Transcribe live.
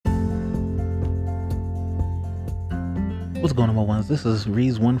What's going on, my ones? This is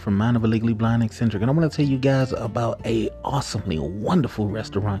Rees One from Mind of a Legally Blind Eccentric, and I want to tell you guys about a awesomely wonderful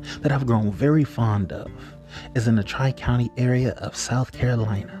restaurant that I've grown very fond of. It's in the Tri-County area of South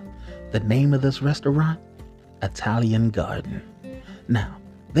Carolina. The name of this restaurant? Italian Garden. Now,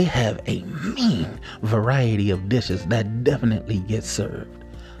 they have a mean variety of dishes that definitely get served.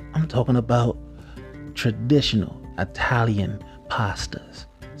 I'm talking about traditional Italian pastas,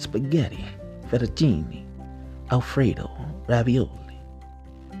 spaghetti, fettuccine, Alfredo, ravioli.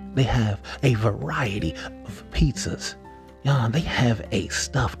 They have a variety of pizzas. Yeah, they have a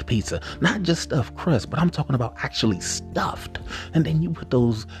stuffed pizza, not just stuffed crust, but I'm talking about actually stuffed. And then you put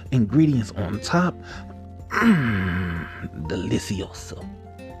those ingredients on top. Delicioso.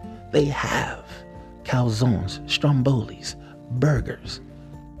 They have calzones, strombolis, burgers,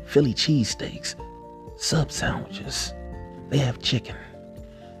 Philly cheesesteaks, sub sandwiches. They have chicken.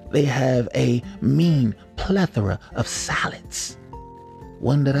 They have a mean plethora of salads.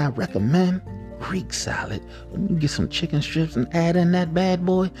 One that I recommend, Greek salad. When you get some chicken strips and add in that bad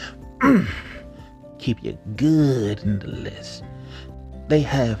boy, keep you good in the list. They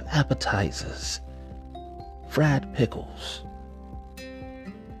have appetizers, fried pickles,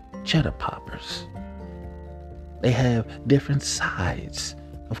 cheddar poppers. They have different sides,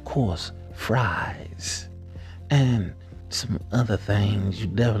 of course, fries, and some other things you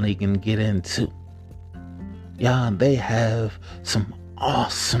definitely can get into. Yeah, they have some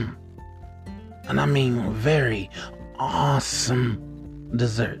awesome, and I mean very awesome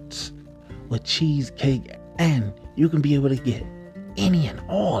desserts with cheesecake, and you can be able to get any and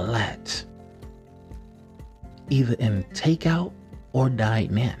all that either in takeout or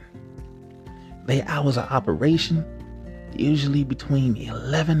dine in. Their hours of operation usually between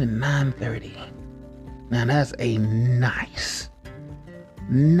 11 and 9:30. Now that's a nice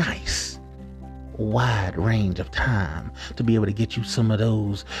wide range of time to be able to get you some of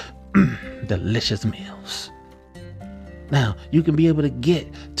those delicious meals. Now, you can be able to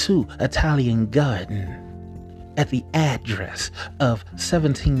get to Italian Garden at the address of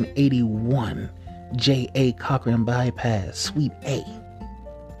 1781 J.A. Cochran Bypass, Suite A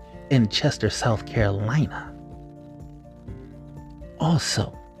in Chester, South Carolina.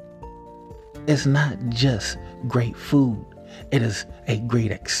 Also, it's not just great food, it is a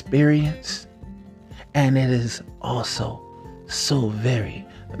great experience, and it is also so very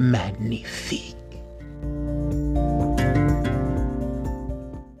magnifique.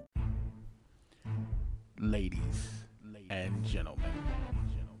 Ladies and gentlemen,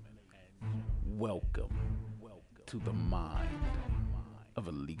 welcome to the Mind of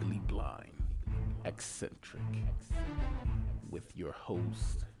a Legally Blind Eccentric with your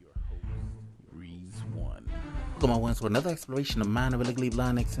host, Rees One. Welcome, my ones, to another exploration of Mind of a Legally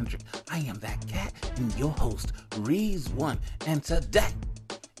Blind Eccentric. I am that cat and your host, Rees One, and today,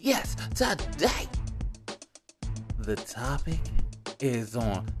 the topic is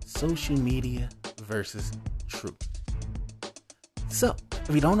on social media versus truth. So,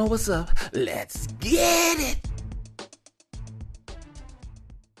 if you don't know what's up, let's get it.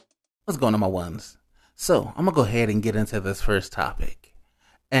 What's going on, my ones? So, I'm going to go ahead and get into this first topic.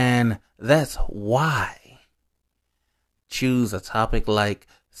 And that's why choose a topic like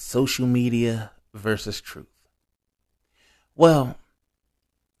social media versus truth. Well,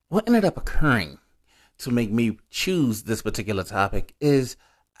 what ended up occurring to make me choose this particular topic is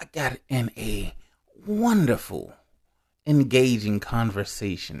I got in a wonderful, engaging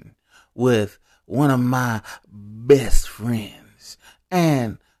conversation with one of my best friends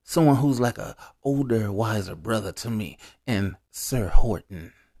and someone who's like a older, wiser brother to me, and Sir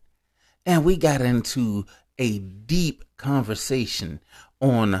Horton. And we got into a deep conversation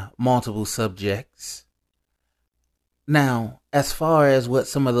on multiple subjects. Now, as far as what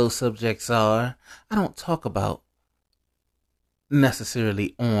some of those subjects are, I don't talk about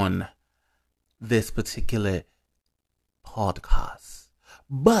necessarily on this particular podcast.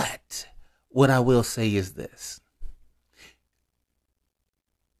 But what I will say is this.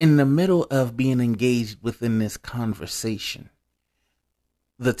 In the middle of being engaged within this conversation,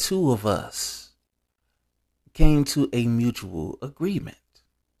 the two of us came to a mutual agreement.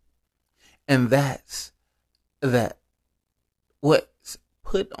 And that's that what's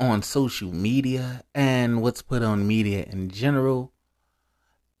put on social media and what's put on media in general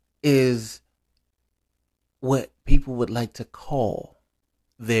is what people would like to call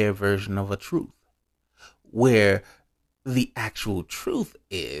their version of a truth, where the actual truth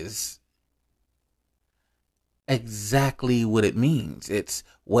is exactly what it means. It's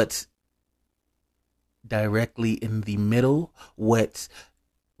what's directly in the middle, what's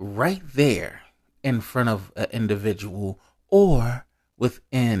right there in front of an individual or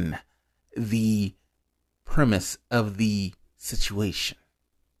within the premise of the situation.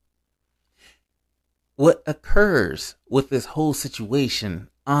 What occurs with this whole situation,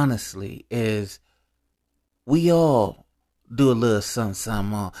 honestly, is we all do a little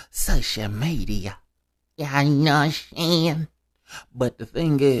something on social media. Yeah, you know what I'm saying? But the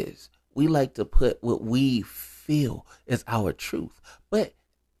thing is, we like to put what we feel is our truth. But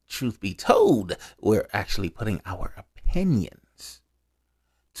truth be told, we're actually putting our opinions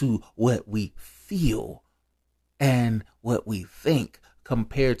to what we feel and what we think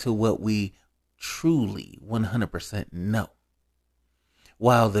compared to what we truly 100% know.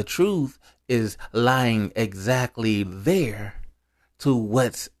 While the truth is lying exactly there to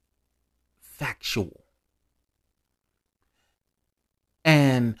what's factual.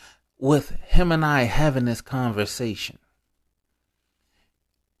 And with him and I having this conversation,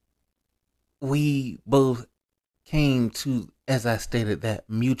 we both came to, as I stated, that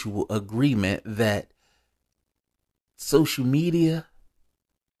mutual agreement that social media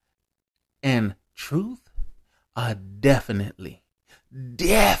and truth are definitely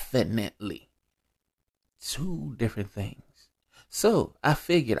two different things. So I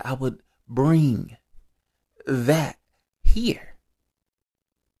figured I would bring that here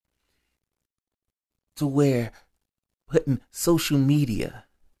to where putting social media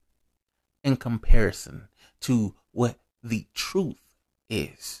in comparison to what the truth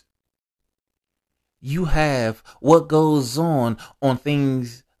is. You have what goes on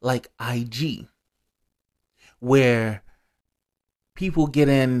things like IG, where people get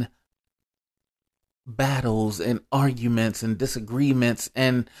in battles and arguments and disagreements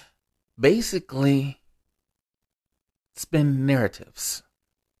and basically spin narratives.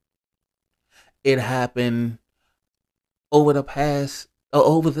 It happened over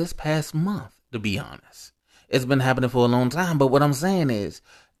this past month, to be honest. It's been happening for a long time, but what I'm saying is,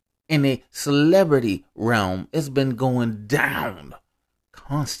 in a celebrity realm, it's been going down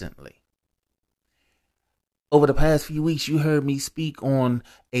constantly. Over the past few weeks, you heard me speak on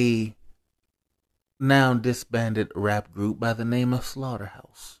a now disbanded rap group by the name of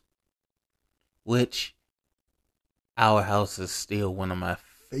Slaughterhouse, which Our House is still one of my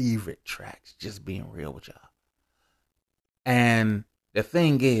favorite tracks, just being real with y'all. And the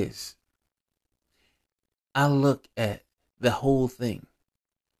thing is, I look at the whole thing.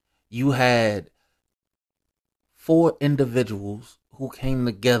 You had 4 individuals who came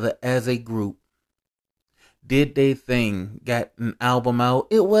together as a group, did their thing, got an album out.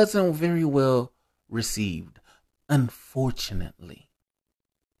 It wasn't very well received, unfortunately.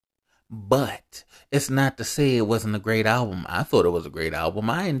 But it's not to say it wasn't a great album. I thought it was a great album.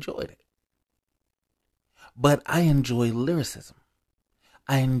 I enjoyed it. But I enjoy lyricism.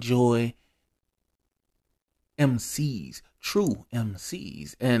 I enjoy MCs, true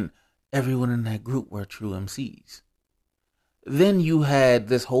MCs, and everyone in that group were true MCs. Then you had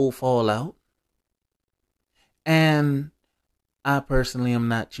this whole fallout, and I personally am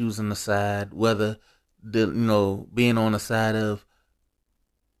not choosing the side, whether being on the side of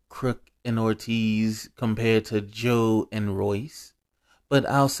Crook and Ortiz compared to Joe and Royce. But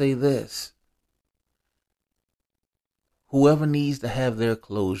I'll say this: whoever needs to have their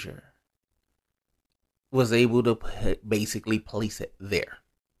closure was able to basically place it there.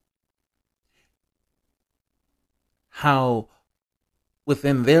 How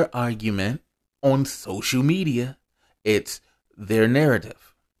within their argument on social media, it's their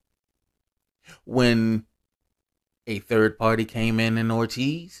narrative. When a third party came in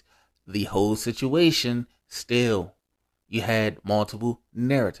Ortiz, the whole situation still, you had multiple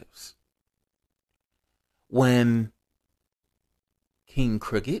narratives. When King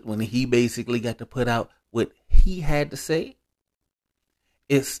Crooked, when he basically got to put out what he had to say,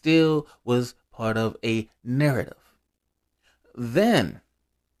 it still was part of a narrative. Then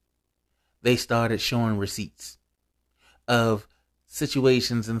they started showing receipts of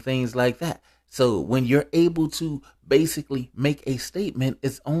situations and things like that. So when you're able to basically make a statement,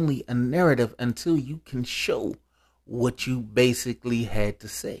 it's only a narrative until you can show what you basically had to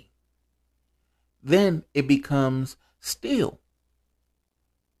say. Then it becomes still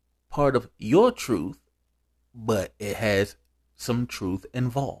part of your truth, but it has some truth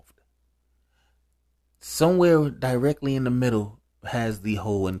involved. Somewhere directly in the middle has the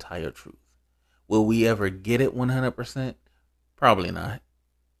whole entire truth. Will we ever get it 100%? Probably not.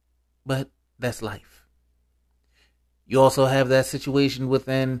 But that's life. You also have that situation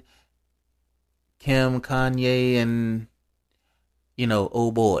within Kim, Kanye, and,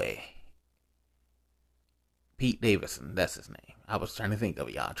 oh boy, Pete Davidson. That's his name. I was trying to think of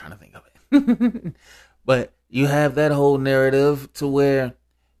it, y'all. Trying to think of it. But you have that whole narrative to where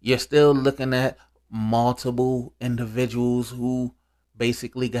you're still looking at multiple individuals who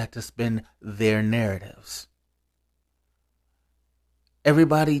basically got to spin their narratives.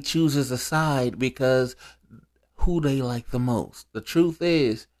 Everybody chooses a side because who they like the most. The truth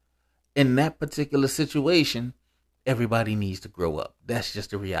is, in that particular situation, everybody needs to grow up. That's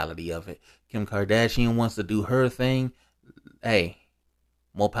just the reality of it. Kim Kardashian wants to do her thing. Hey,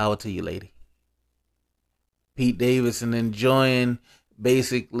 more power to you, lady. Pete Davidson enjoying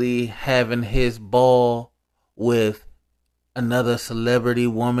basically having his ball with another celebrity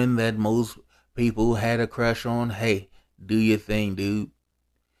woman that most people had a crush on. Hey, do your thing, dude.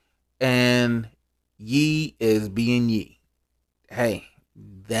 And Ye is being Ye. Hey,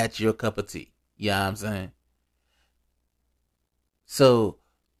 that's your cup of tea. You know what I'm saying? So,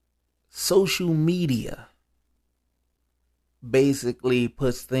 social media basically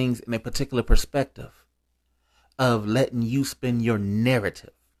puts things in a particular perspective of letting you spin your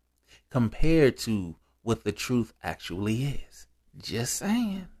narrative compared to what the truth actually is. Just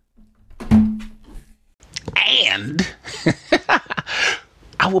saying. And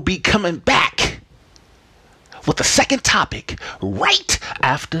I will be coming back with the second topic right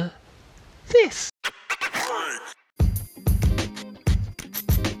after this.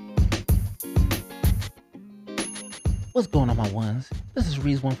 What's going on, my ones? This is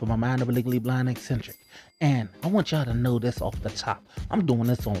Reese One for my Mind of a Legally Blind Eccentric. And I want y'all to know this off the top. I'm doing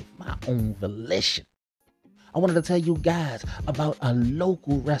this on my own volition. I wanted to tell you guys about a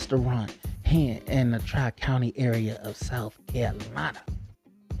local restaurant here in the Tri-County area of South Carolina.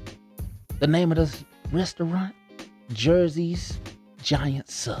 The name of this restaurant, Jersey's Giant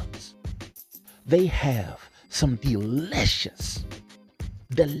Subs. They have some delicious,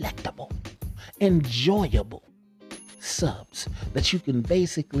 delectable, enjoyable subs that you can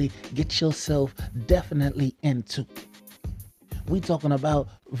basically get yourself definitely into. We talking about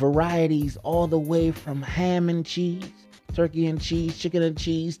varieties all the way from ham and cheese, turkey and cheese, chicken and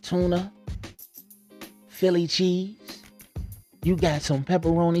cheese, tuna, Philly cheese. You got some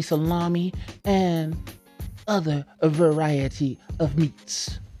pepperoni, salami, and other variety of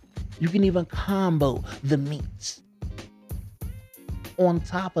meats. You can even combo the meats. On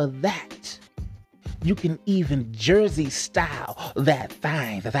top of that, you can even Jersey style that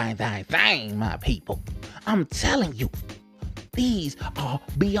thing, my people. I'm telling you, these are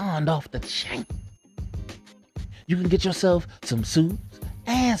beyond off the chain. You can get yourself some soups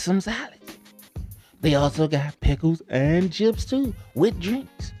and some salads. They also got pickles and chips too, with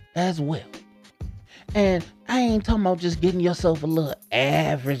drinks as well. And I ain't talking about just getting yourself a little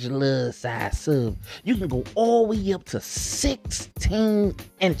average little size sub. You can go all the way up to 16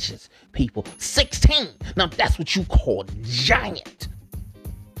 inches, people. 16! Now that's what you call giant.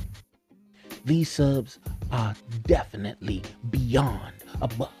 These subs are definitely beyond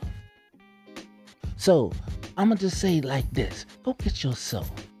above. So, I'm going to just say it like this. Go get yourself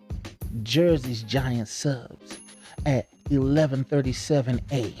Jersey's Giant Subs at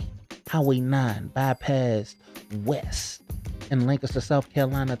 1137A. Highway 9, bypass West in Lancaster, South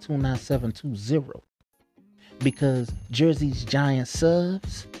Carolina, 29720. Because Jersey's Giant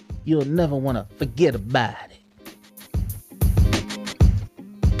Subs, you'll never want to forget about it.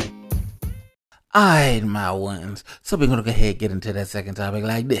 Alright, my ones. So we're going to go ahead and get into that second topic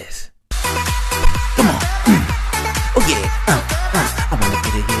like this. Come on. Oh yeah. I want to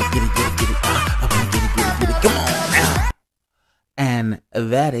get it. I want to get it. Come on now. And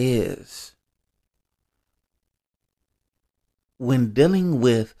that is, when dealing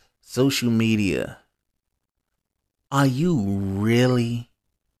with social media, are you really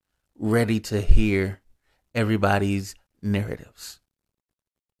ready to hear everybody's narratives?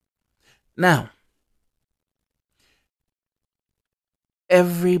 Now,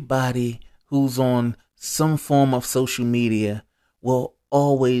 everybody who's on some form of social media will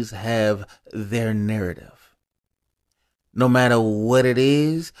always have their narrative. No matter what it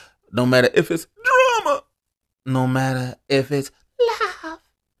is, no matter if it's drama, no matter if it's love,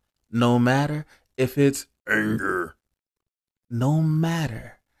 no matter if it's anger, no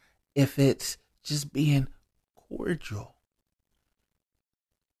matter if it's just being cordial,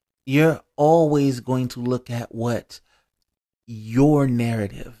 you're always going to look at what your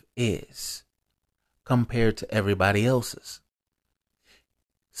narrative is compared to everybody else's.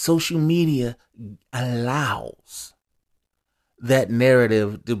 Social media allows that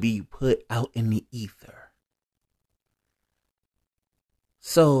narrative to be put out in the ether.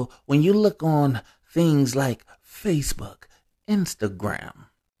 So when you look on things like Facebook, Instagram,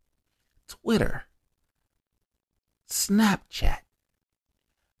 Twitter, Snapchat,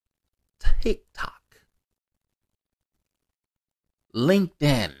 TikTok,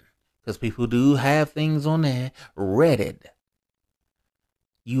 LinkedIn, because people do have things on there, Reddit.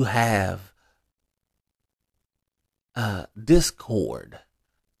 You have Discord,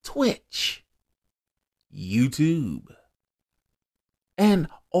 Twitch, YouTube, and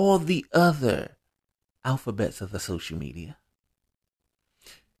all the other alphabets of the social media.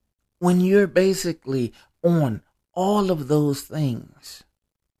 When you're basically on all of those things,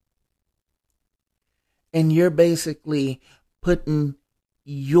 and you're basically putting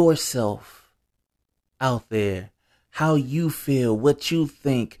yourself out there, how you feel, what you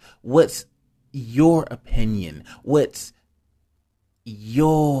think, what's your opinion, what's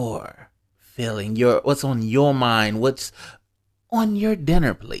your feeling, what's on your mind, what's on your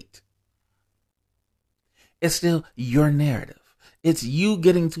dinner plate. It's still your narrative. It's you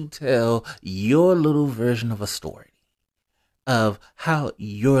getting to tell your little version of a story of how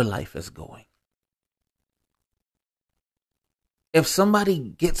your life is going. If somebody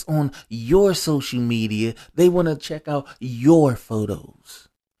gets on your social media, they want to check out your photos.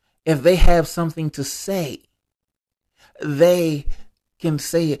 If they have something to say, they can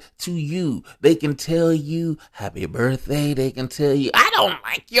say it to you. They can tell you happy birthday. They can tell you, I don't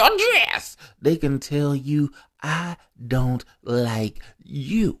like your dress. They can tell you, I don't like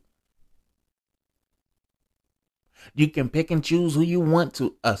you. You can pick and choose who you want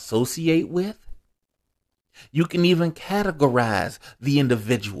to associate with. You can even categorize the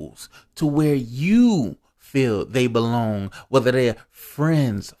individuals to where you feel they belong, whether they're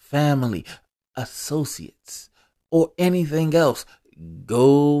friends, family, associates, or anything else.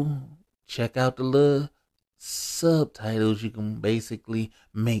 Go check out the little subtitles you can basically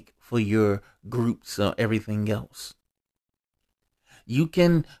make for your groups or everything else. You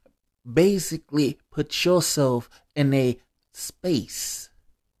can basically put yourself in a space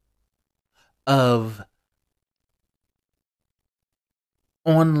of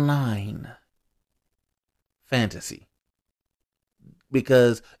online fantasy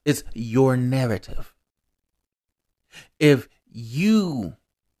because it's your narrative. If you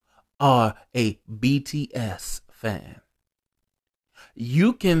are a BTS fan,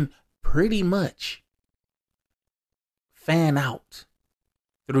 you can pretty much fan out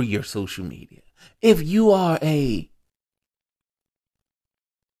through your social media. If you are a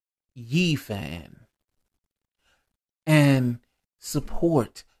Yee fan and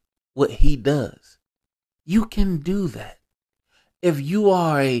support what he does, you can do that. If you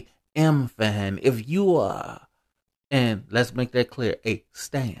are a M fan, if you are, and let's make that clear, a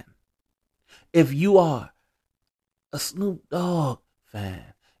stan. If you are a Snoop Dogg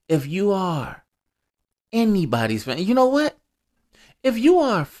fan, if you are anybody's fan, you know what? If you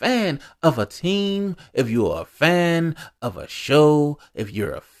are a fan of a team, if you are a fan of a show, if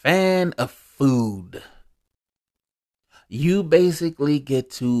you're a fan of food, you basically get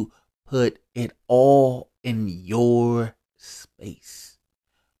to put it all in your space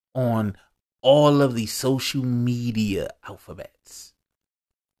on all of the social media alphabets.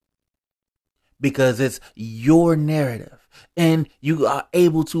 Because it's your narrative. And you are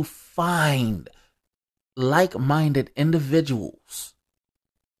able to find like-minded individuals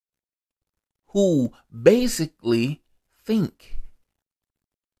who basically think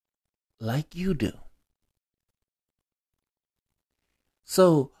like you do.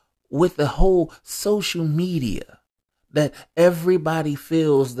 So with the whole social media, that everybody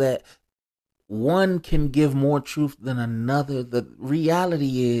feels that one can give more truth than another, the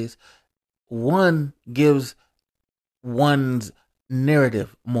reality is one gives one's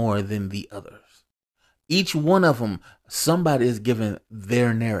narrative more than the others. Each one of them, somebody is giving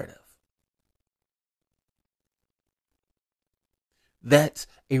their narrative. That's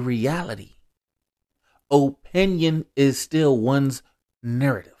a reality. Opinion is still one's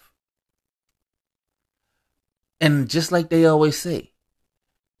narrative. And just like they always say,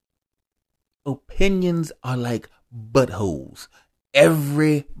 opinions are like buttholes.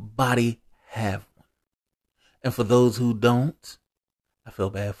 Everybody have one. And for those who don't, I feel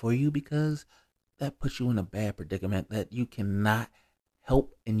bad for you because that puts you in a bad predicament that you cannot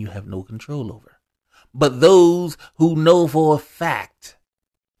help and you have no control over. But those who know for a fact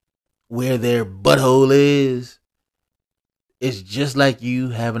where their butthole is, it's just like you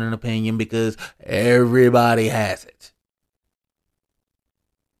having an opinion because everybody has it.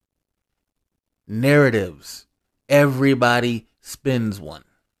 Narratives. Everybody spins one.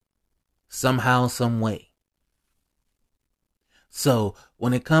 Somehow, some way. So,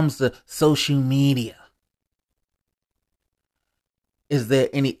 when it comes to social media, is there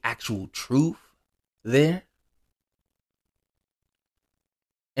any actual truth there?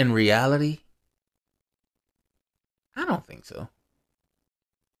 In reality? I don't think so.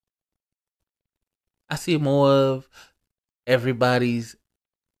 I see more of everybody's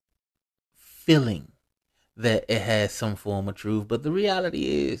feeling that it has some form of truth, but the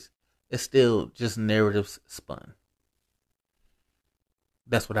reality is it's still just narratives spun.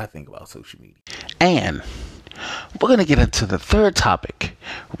 That's what I think about social media. And we're going to get into the third topic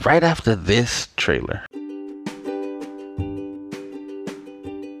right after this trailer.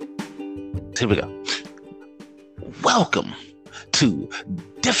 Here we go. Welcome to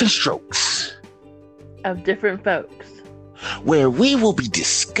Different Strokes of Different Folks, where we will be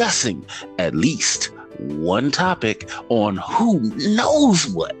discussing at least one topic on who knows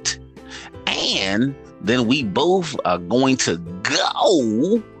what. And then we both are going to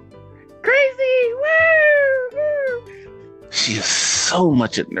go crazy. Woo! She is so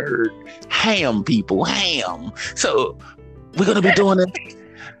much a nerd. Ham, people, ham. So we're going to be doing it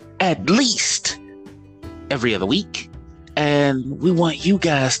at least every other week. And we want you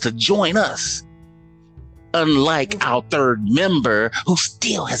guys to join us. Unlike our third member who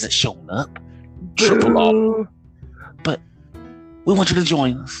still hasn't shown up. Triple R. But we want you to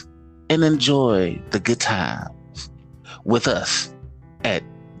join us and enjoy the good times with us at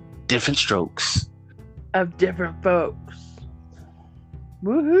Different Strokes of Different Folks.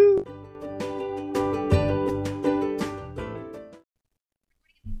 Woohoo!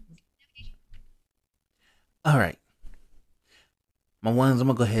 All right. My ones, I'm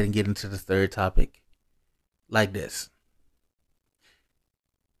going to go ahead and get into the third topic like this.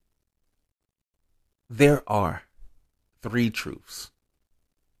 There are 3 truths.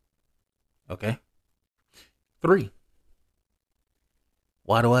 Okay? 3.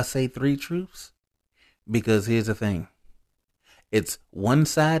 Why do I say 3 truths? Because here's the thing. It's one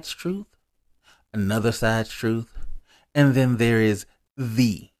side's truth, another side's truth, and then there is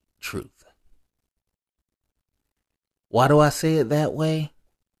the truth. Why do I say it that way?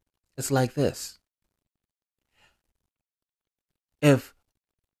 It's like this. If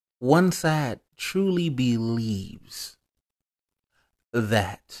one side truly believes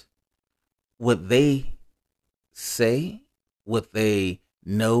that what they say, what they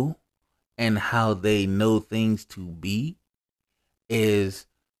know, and how they know things to be is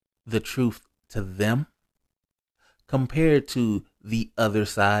the truth to them, compared to the other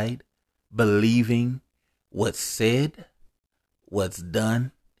side believing what's said, what's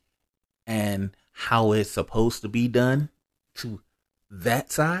done, and how it's supposed to be done to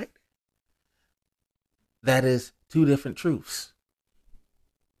that side, that is 2 different truths.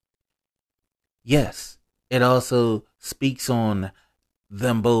 Yes, it also speaks on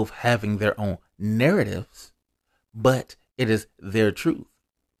them both having their own narratives, but it is their truth.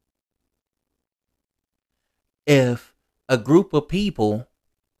 If a group of people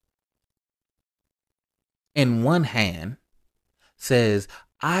in one hand says,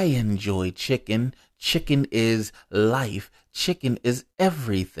 I enjoy chicken, chicken is life, chicken is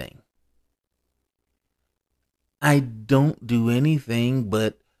everything, I don't do anything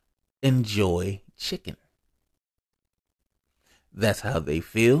but enjoy chicken. That's how they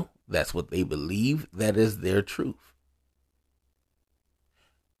feel. That's what they believe. That is their truth.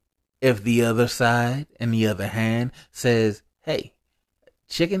 If the other side and the other hand says, hey,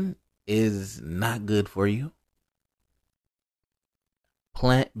 chicken is not good for you.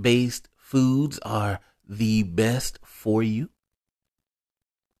 Plant-based foods are the best for you.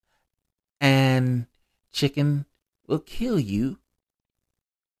 And chicken will kill you.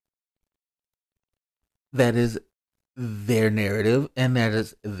 That is their narrative and that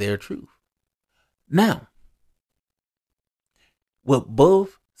is their truth. Now, with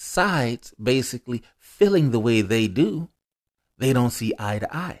both sides basically feeling the way they do, they don't see eye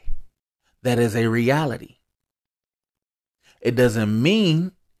to eye. That is a reality. It doesn't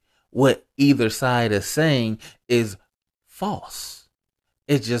mean what either side is saying is false.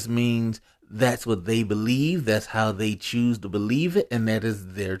 It just means that's what they believe, that's how they choose to believe it, and that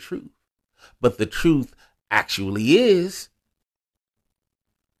is their truth. But the truth actually is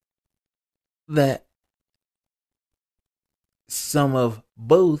that some of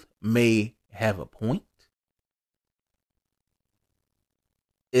both may have a point.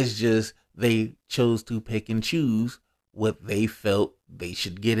 It's just they chose to pick and choose what they felt they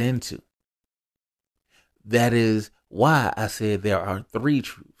should get into. That is why I said there are 3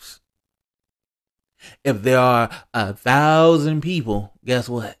 truths. If there are 1,000 people, guess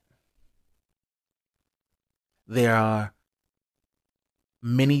what? There are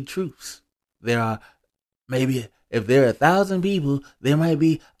many truths. There are maybe, if there are 1,000 people, there might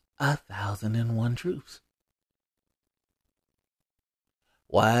be 1,001 truths.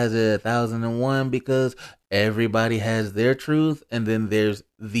 Why is it 1,001? Because everybody has their truth and then there's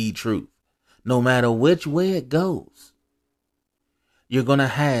the truth. no matter which way it goes, you're going to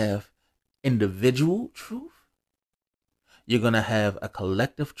have individual truth, you're going to have a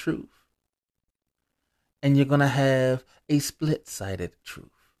collective truth, and you're going to have a split-sided truth.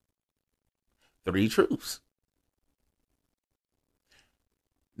 3 truths.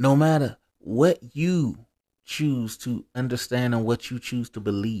 No matter what you choose to understand and what you choose to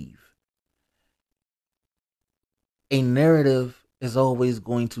believe, a narrative is always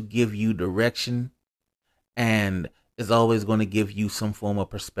going to give you direction and is always going to give you some form of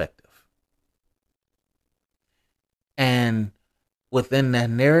perspective. And within that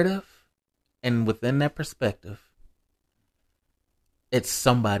narrative and within that perspective, it's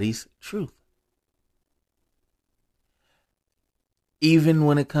somebody's truth. Even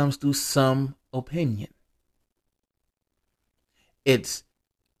when it comes to some opinion, it's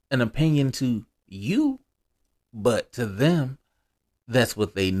an opinion to you, but to them, that's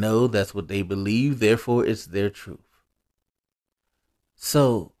what they know, that's what they believe, therefore it's their truth.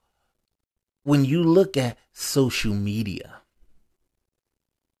 So, when you look at social media,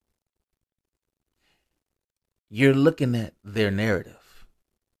 you're looking at their narrative.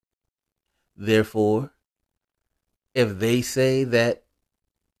 Therefore, if they say that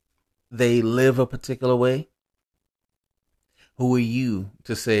they live a particular way, who are you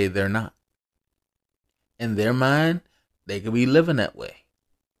to say they're not? In their mind, they could be living that way.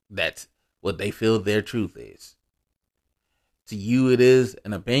 That's what they feel their truth is. To you, it is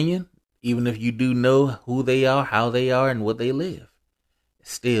an opinion, even if you do know who they are, how they are, and what they live.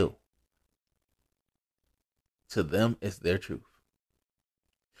 Still, to them, it's their truth.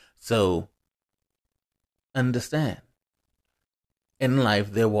 So, understand, in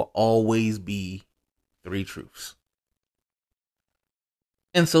life, there will always be 3 truths.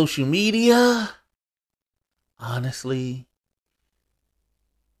 And social media, honestly,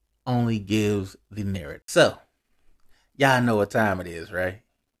 only gives the narrative. So, y'all know what time it is, right?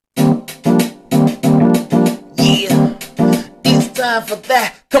 Yeah, it's time for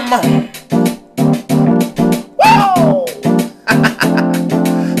that. Come on. Whoa!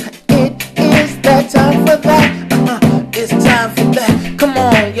 It is that time for that. It's time for that. Come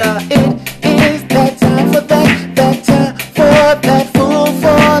on, y'all. It is that time for that. That time for that fool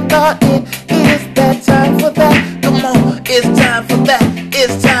for thought. It is that time for that. Come on, it's time for that.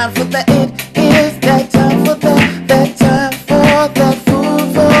 It's time for that. It is that time for that. That time for that fool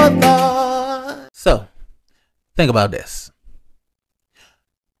for thought. So, think about this.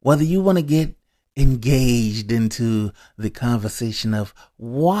 Whether you want to get engaged into the conversation of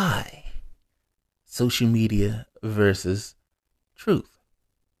why social media versus truth,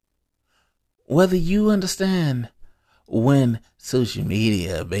 whether you understand when social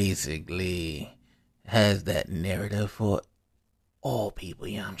media basically has that narrative for all people,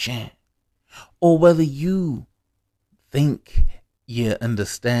 you know what I'm saying? Or whether you think you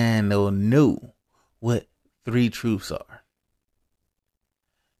understand or know what 3 truths are,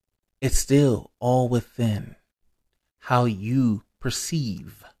 it's still all within how you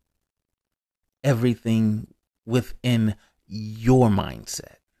perceive everything within your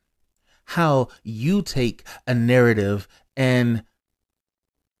mindset. How you take a narrative and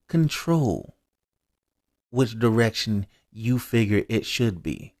control which direction you figure it should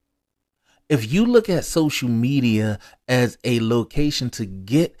be. If you look at social media as a location to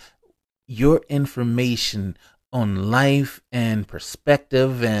get your information on life and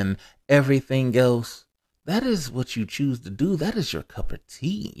perspective and everything else, that is what you choose to do. That is your cup of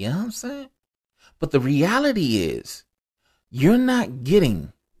tea. You know what I'm saying? But the reality is, you're not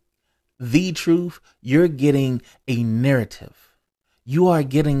getting the truth. You're getting a narrative. You are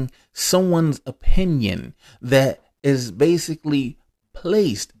getting someone's opinion that is basically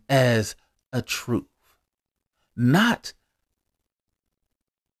placed as a truth, not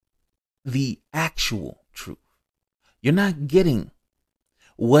the actual truth. You're not getting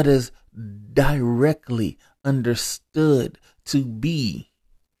what is directly understood to be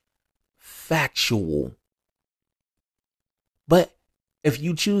factual. But if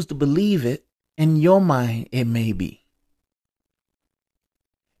you choose to believe it, in your mind, it may be.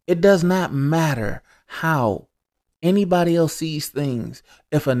 It does not matter how anybody else sees things.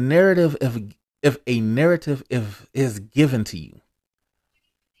 If a narrative, if a narrative is given to you,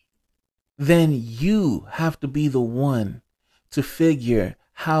 then you have to be the one to figure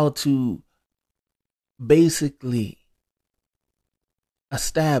how to basically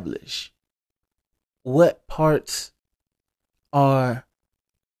establish what parts are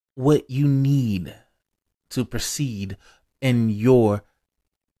what you need to proceed in your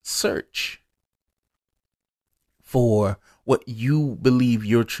search for what you believe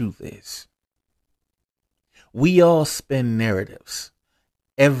your truth is. We all spin narratives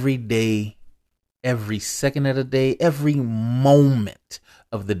every day, every second of the day, every moment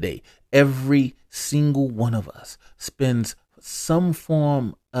of the day. Every single one of us spins some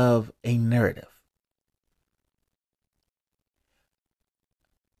form of a narrative.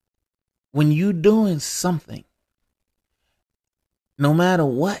 When you're doing something, no matter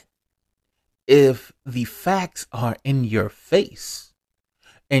what, if the facts are in your face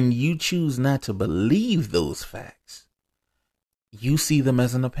and you choose not to believe those facts, you see them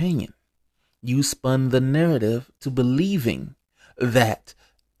as an opinion. You spun the narrative to believing that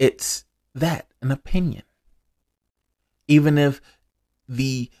it's that, an opinion. Even if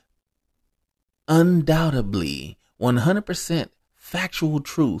the undoubtedly 100% factual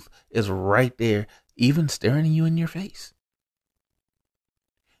truth is right there, even staring you in your face.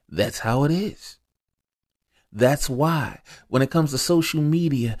 That's how it is. That's why when it comes to social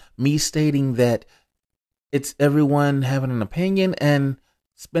media, me stating that it's everyone having an opinion and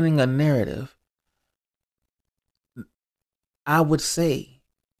spinning a narrative, I would say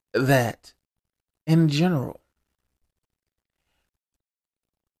that in general,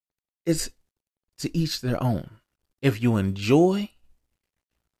 it's to each their own. If you enjoy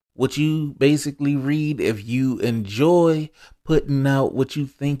what you basically read, if you enjoy putting out what you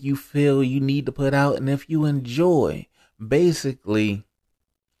think you feel you need to put out, and if you enjoy basically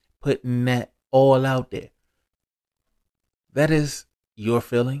putting that all out there, that is your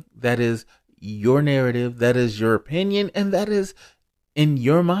feeling, that is your narrative, that is your opinion, and that is, in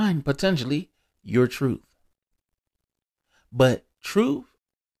your mind, potentially your truth. But truth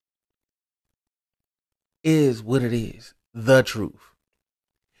is what it is, the truth.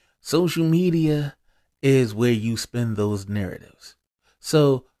 Social media is where you spin those narratives.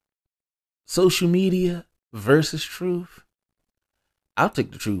 So, social media versus truth, I'll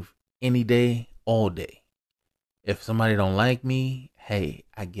take the truth any day, all day. If somebody don't like me, hey,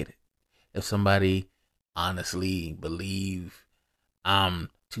 I get it. If somebody honestly believe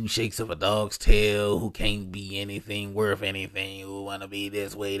I'm two shakes of a dog's tail, who can't be anything worth anything, who want to be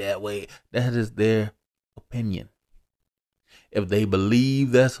this way, that way, that is their opinion. If they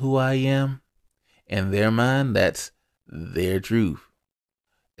believe that's who I am, in their mind, that's their truth.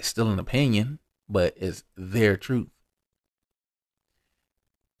 It's still an opinion, but it's their truth.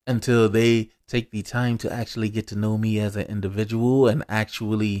 Until they take the time to actually get to know me as an individual and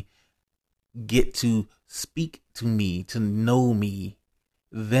actually get to speak to me, to know me,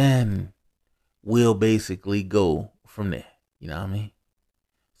 then we'll basically go from there. You know what I mean?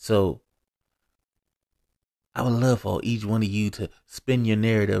 So I would love for each one of you to spin your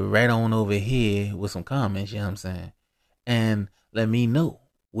narrative right on over here with some comments, you know what I'm saying? And let me know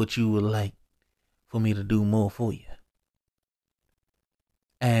what you would like for me to do more for you.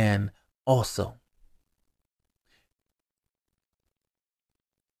 And also,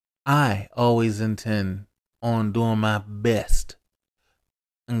 I always intend on doing my best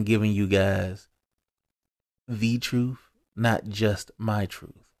and giving you guys the truth, not just my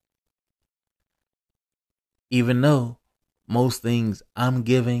truth. Even though most things I'm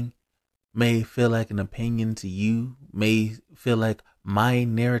giving may feel like an opinion to you, may feel like my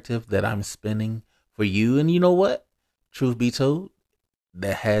narrative that I'm spinning for you. And you know what? Truth be told,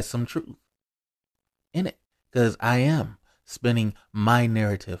 that has some truth in it. Because I am spinning my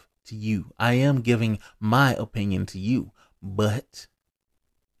narrative to you. I am giving my opinion to you. But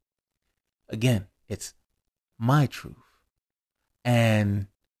again, it's my truth. And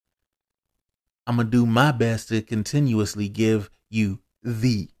I'm going to do my best to continuously give you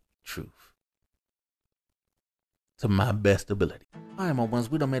the truth to my best ability. All right, my ones,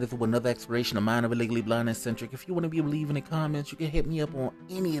 we done made it through another exploration of Mind of a Legally Blind and Eccentric. If you want to be leaving the comments, you can hit me up on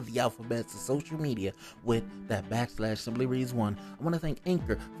any of the alphabets of social media with that / Simply Reads 1. I want to thank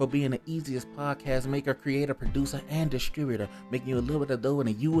Anchor for being the easiest podcast maker, creator, producer, and distributor, making you a little bit of dough in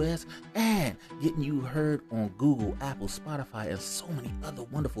the U.S. and getting you heard on Google, Apple, Spotify, and so many other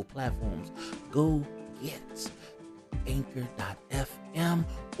wonderful platforms. Go get Anchor.fm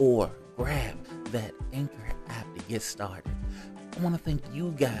or grab that Anchor app to get started. I want to thank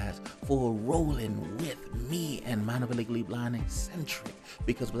you guys for rolling with me and Mind of a Legally Blind and Eccentric,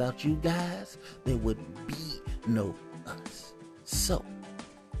 because without you guys, there would be no us. So,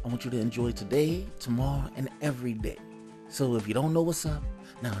 I want you to enjoy today, tomorrow, and every day. So if you don't know what's up,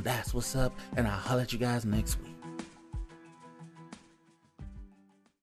 now that's what's up, and I'll holler at you guys next week.